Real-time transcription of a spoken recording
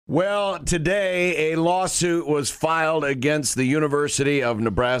Well, today a lawsuit was filed against the University of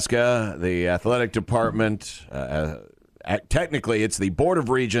Nebraska, the athletic department. Technically, it's the Board of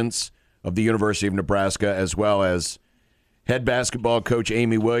Regents of the University of Nebraska, as well as head basketball coach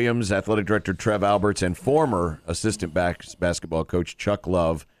Amy Williams, athletic director Trev Alberts, and former assistant basketball coach Chuck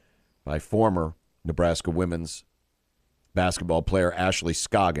Love by former Nebraska women's basketball player Ashley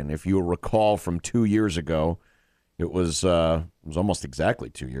Scoggin. If you'll recall from 2 years ago, it was almost exactly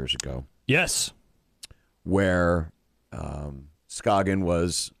 2 years ago. Yes. Where Scoggin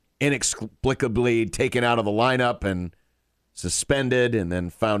was inexplicably taken out of the lineup and suspended, and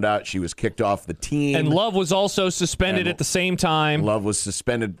then found out she was kicked off the team. And Love was also suspended at the same time. Love was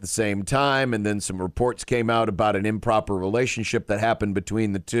suspended at the same time, and then some reports came out about an improper relationship that happened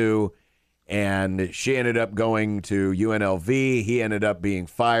between the two, and she ended up going to UNLV. He ended up being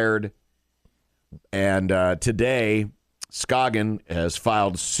fired. And today, Scoggin has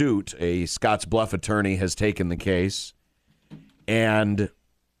filed suit. A Scotts Bluff attorney has taken the case, and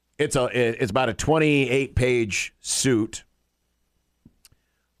it's about a 28-page suit.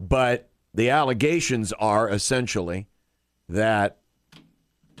 But the allegations are essentially that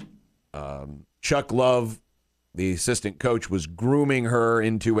Chuck Love, the assistant coach, was grooming her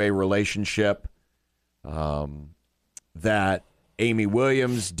into a relationship, that Amy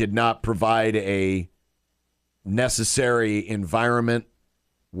Williams did not provide a necessary environment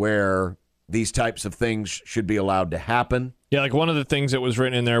where these types of things should be allowed to happen. Yeah, like one of the things that was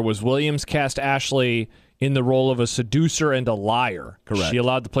written in there was Williams cast Ashley in the role of a seducer and a liar. Correct. She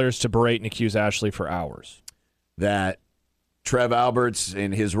allowed the players to berate and accuse Ashley for hours. That Trev Alberts,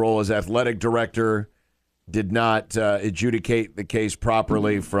 in his role as athletic director, did not adjudicate the case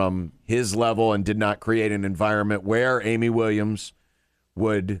properly from his level and did not create an environment where Amy Williams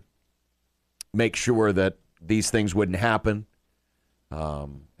would make sure that these things wouldn't happen.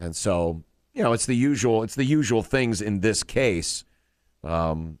 And so, it's the usual things in this case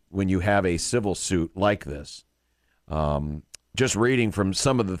when you have a civil suit like this. Just reading from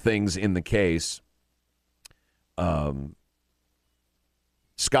some of the things in the case,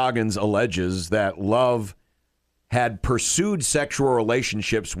 Scoggins alleges that Love had pursued sexual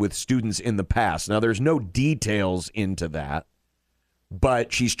relationships with students in the past. Now, there's no details into that,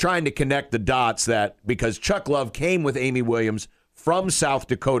 but she's trying to connect the dots that because Chuck Love came with Amy Williams from South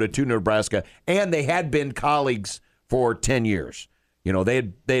Dakota to Nebraska, and they had been colleagues for 10 years. They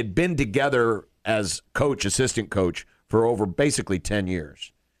had been together as coach, assistant coach, for over basically 10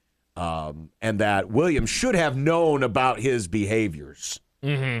 years. And that Williams should have known about his behaviors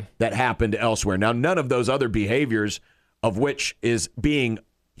that happened elsewhere. Now, none of those other behaviors of which is being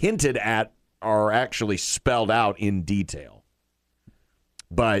hinted at are actually spelled out in detail.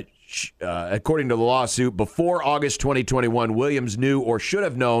 But according to the lawsuit, before August 2021, Williams knew or should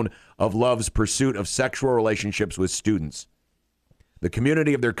have known of Love's pursuit of sexual relationships with students. The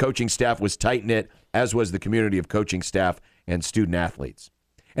community of their coaching staff was tight-knit, as was the community of coaching staff and student athletes.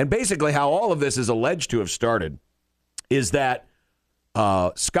 And basically how all of this is alleged to have started is that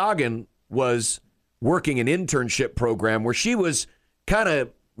Scoggin was working an internship program where she was kind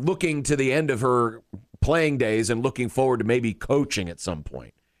of looking to the end of her playing days and looking forward to maybe coaching at some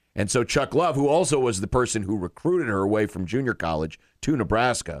point. And so Chuck Love, who also was the person who recruited her away from junior college to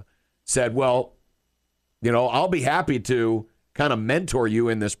Nebraska, said, well, I'll be happy to kind of mentor you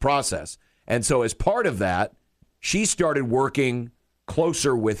in this process. And so as part of that, she started working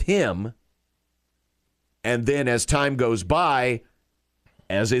closer with him. And then as time goes by,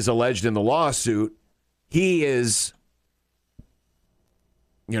 as is alleged in the lawsuit, he is,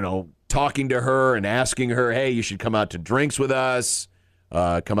 talking to her and asking her, hey, you should come out to drinks with us,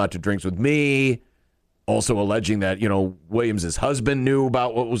 come out to drinks with me. Also alleging that, Williams' husband knew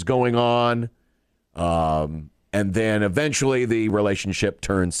about what was going on. And then eventually the relationship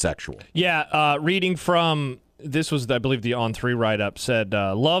turned sexual. Yeah, reading from, this was, I believe, the On3 write-up, said,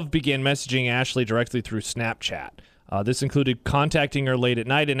 Love began messaging Ashley directly through Snapchat. This included contacting her late at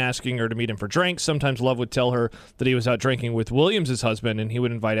night and asking her to meet him for drinks. Sometimes Love would tell her that he was out drinking with Williams' husband, and he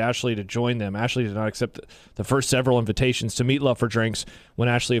would invite Ashley to join them. Ashley did not accept the first several invitations to meet Love for drinks. When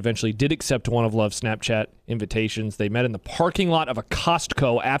Ashley eventually did accept one of Love's Snapchat invitations, they met in the parking lot of a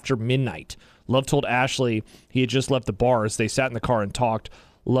Costco after midnight. Love told Ashley he had just left the bar as they sat in the car and talked.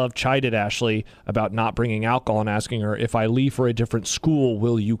 Love chided Ashley about not bringing alcohol and asking her, if I leave for a different school,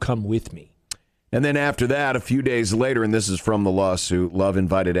 will you come with me? And then after that, a few days later, and this is from the lawsuit, Love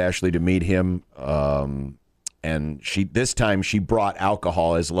invited Ashley to meet him, and this time she brought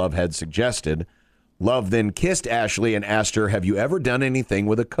alcohol, as Love had suggested. Love then kissed Ashley and asked her, have you ever done anything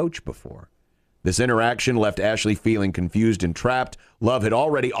with a coach before? This interaction left Ashley feeling confused and trapped. Love had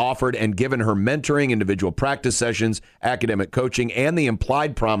already offered and given her mentoring, individual practice sessions, academic coaching, and the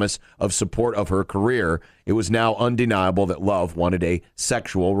implied promise of support of her career. It was now undeniable that Love wanted a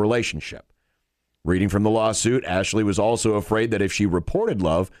sexual relationship. Reading from the lawsuit, Ashley was also afraid that if she reported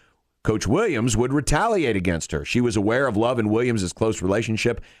Love, Coach Williams would retaliate against her. She was aware of Love and Williams' close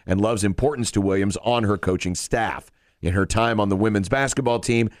relationship and Love's importance to Williams on her coaching staff. In her time on the women's basketball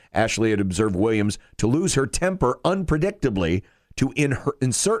team, Ashley had observed Williams to lose her temper unpredictably, to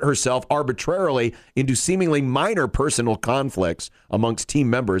insert herself arbitrarily into seemingly minor personal conflicts amongst team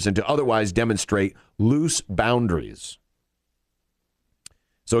members, and to otherwise demonstrate loose boundaries.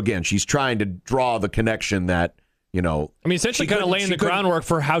 So again, she's trying to draw the connection that, essentially kind of laying the groundwork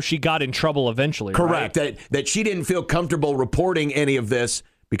for how she got in trouble eventually. Correct. Right? That she didn't feel comfortable reporting any of this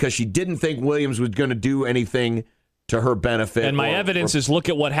because she didn't think Williams was going to do anything to her benefit. And my evidence is look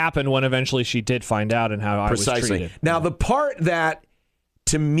at what happened when eventually she did find out and how I was treated. Now, the part that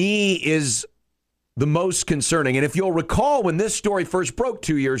to me is the most concerning, and if you'll recall when this story first broke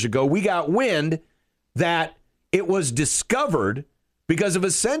 2 years ago, we got wind that it was discovered because of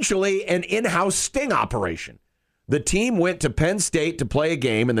essentially an in-house sting operation. The team went to Penn State to play a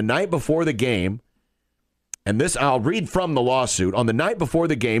game, and the night before the game, and this I'll read from the lawsuit. On the night before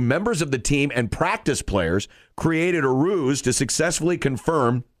the game, members of the team and practice players created a ruse to successfully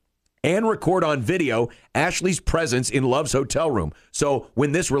confirm and record on video Ashley's presence in Love's hotel room. So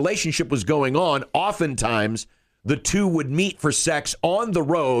when this relationship was going on, oftentimes the two would meet for sex on the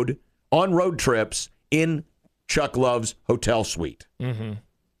road, on road trips in Chuck Love's hotel suite. Mm-hmm.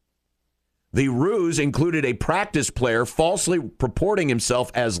 The ruse included a practice player falsely purporting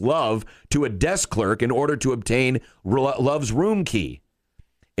himself as Love to a desk clerk in order to obtain Love's room key.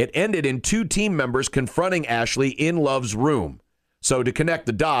 It ended in two team members confronting Ashley in Love's room. So to connect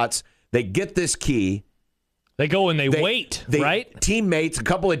the dots, they get this key. They go and they wait, right? A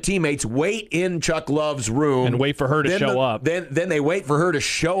couple of teammates wait in Chuck Love's room. And wait for her to show up. Then they wait for her to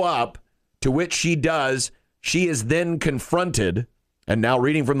show up, to which she does. She is then confronted. And now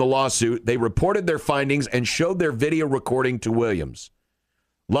reading from the lawsuit, they reported their findings and showed their video recording to Williams.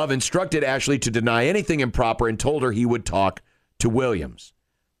 Love instructed Ashley to deny anything improper and told her he would talk to Williams.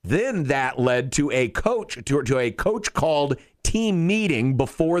 Then that led to a coach called team meeting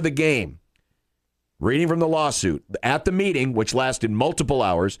before the game. Reading from the lawsuit, at the meeting, which lasted multiple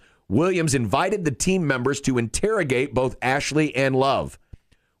hours, Williams invited the team members to interrogate both Ashley and Love.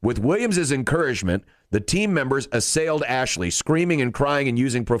 With Williams' encouragement, the team members assailed Ashley, screaming and crying and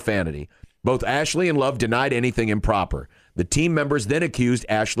using profanity. Both Ashley and Love denied anything improper. The team members then accused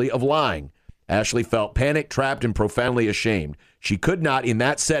Ashley of lying. Ashley felt panicked, trapped, and profoundly ashamed. She could not, in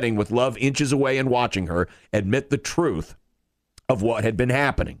that setting, with Love inches away and watching her, admit the truth of what had been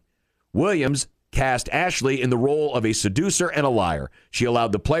happening. Williams cast Ashley in the role of a seducer and a liar. She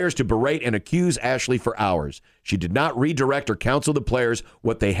allowed the players to berate and accuse Ashley for hours. She did not redirect or counsel the players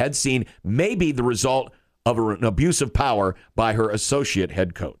what they had seen may be the result of an abuse of power by her associate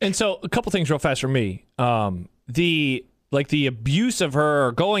head coach. And so a couple things real fast for me. The abuse of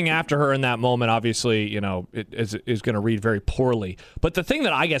her, going after her in that moment, obviously, it is going to read very poorly. But the thing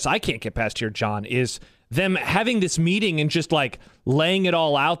that I guess I can't get past here, John, is them having this meeting and just laying it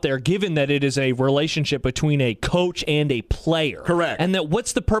all out there, given that it is a relationship between a coach and a player. Correct. And that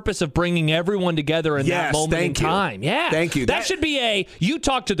what's the purpose of bringing everyone together in that moment in time? Yeah. Thank you. That should be you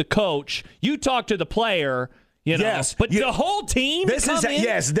talk to the coach, you talk to the player, Yes. But the whole team This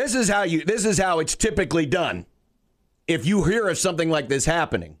is how it's typically done. If you hear of something like this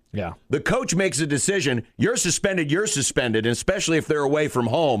happening, the coach makes a decision, you're suspended, and especially if they're away from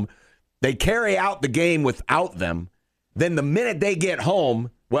home, they carry out the game without them. Then the minute they get home,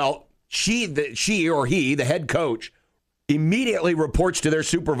 she or he, the head coach, immediately reports to their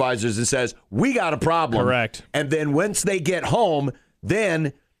supervisors and says, we got a problem. Correct. And then once they get home,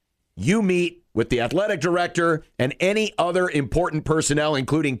 then you meet with the athletic director and any other important personnel,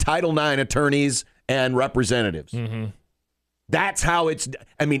 including Title IX attorneys and representatives. Mm-hmm. That's how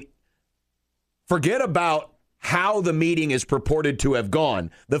forget about how the meeting is purported to have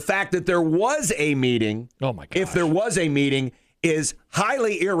gone. The fact that there was a meeting, if there was a meeting, is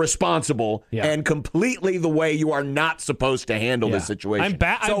highly irresponsible and completely the way you are not supposed to handle this situation. I'm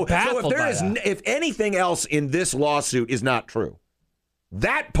baffled by that. If anything else in this lawsuit is not true,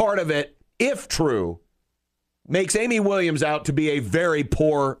 that part of it, if true, makes Amy Williams out to be a very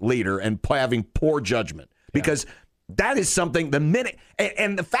poor leader and having poor judgment. Because that is something,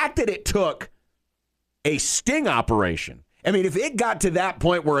 and the fact that it took a sting operation I mean, if it got to that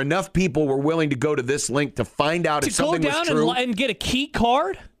point where enough people were willing to go to this link to find out if something was true, to go down and get a key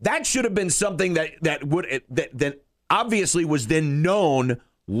card, that should have been something that obviously was then known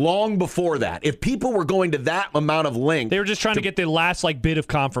long before that. If people were going to that amount of length, they were just trying to get the last bit of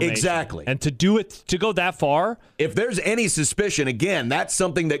confirmation. Exactly. And to go that far. If there's any suspicion, again, that's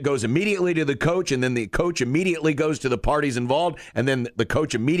something that goes immediately to the coach, and then the coach immediately goes to the parties involved, and then the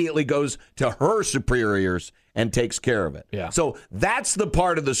coach immediately goes to her superiors and takes care of it. Yeah. So that's the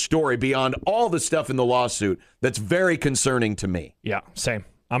part of the story beyond all the stuff in the lawsuit that's very concerning to me. Yeah, same.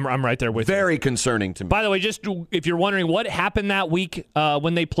 I'm right there with you. Very concerning to me. By the way, just if you're wondering what happened that week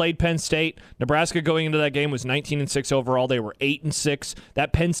when they played Penn State, Nebraska going into that game was 19-6 overall. They were 8-6.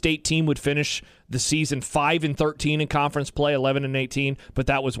 That Penn State team would finish the season 5-13 in conference play, 11-18, but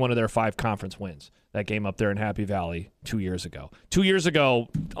that was one of their 5 conference wins. That game up there in Happy Valley 2 years ago. 2 years ago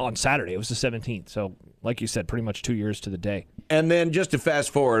on Saturday, it was the 17th. So, like you said, pretty much 2 years to the day. And then just to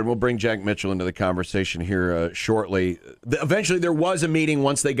fast forward, we'll bring Jack Mitchell into the conversation here shortly. Eventually, there was a meeting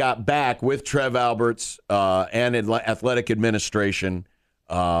once they got back with Trev Alberts and athletic administration.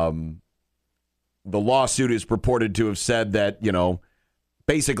 The lawsuit is purported to have said that,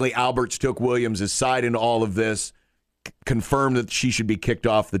 basically Alberts took Williams' side in all of this, confirmed that she should be kicked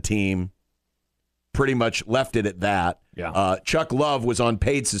off the team, pretty much left it at that. Yeah. Chuck Love was on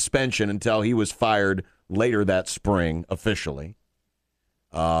paid suspension until he was fired later that spring, officially.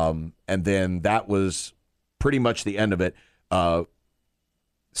 And then that was pretty much the end of it.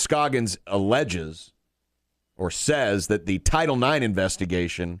 Scoggins alleges or says that the Title IX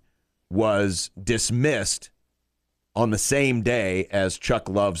investigation was dismissed on the same day as Chuck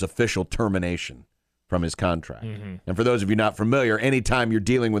Love's official termination from his contract. Mm-hmm. And for those of you not familiar, anytime you're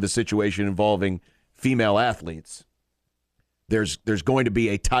dealing with a situation involving female athletes, there's going to be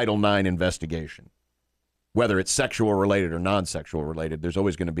a Title IX investigation. Whether it's sexual related or non-sexual related, there's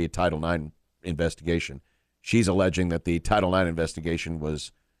always going to be a Title IX investigation. She's alleging that the Title IX investigation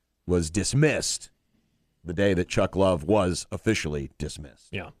was dismissed the day that Chuck Love was officially dismissed.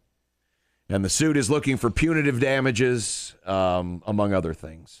 Yeah. And the suit is looking for punitive damages, among other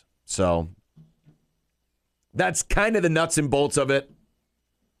things. So that's kind of the nuts and bolts of it.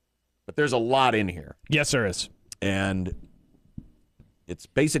 But there's a lot in here. Yes, there is. And it's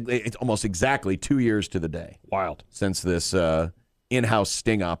almost exactly 2 years to the day. Wild. Since this in-house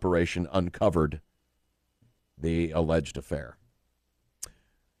sting operation uncovered the alleged affair.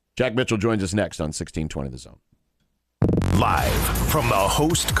 Jack Mitchell joins us next on 1620 The Zone. Live from the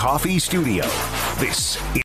Host Coffee Studio, this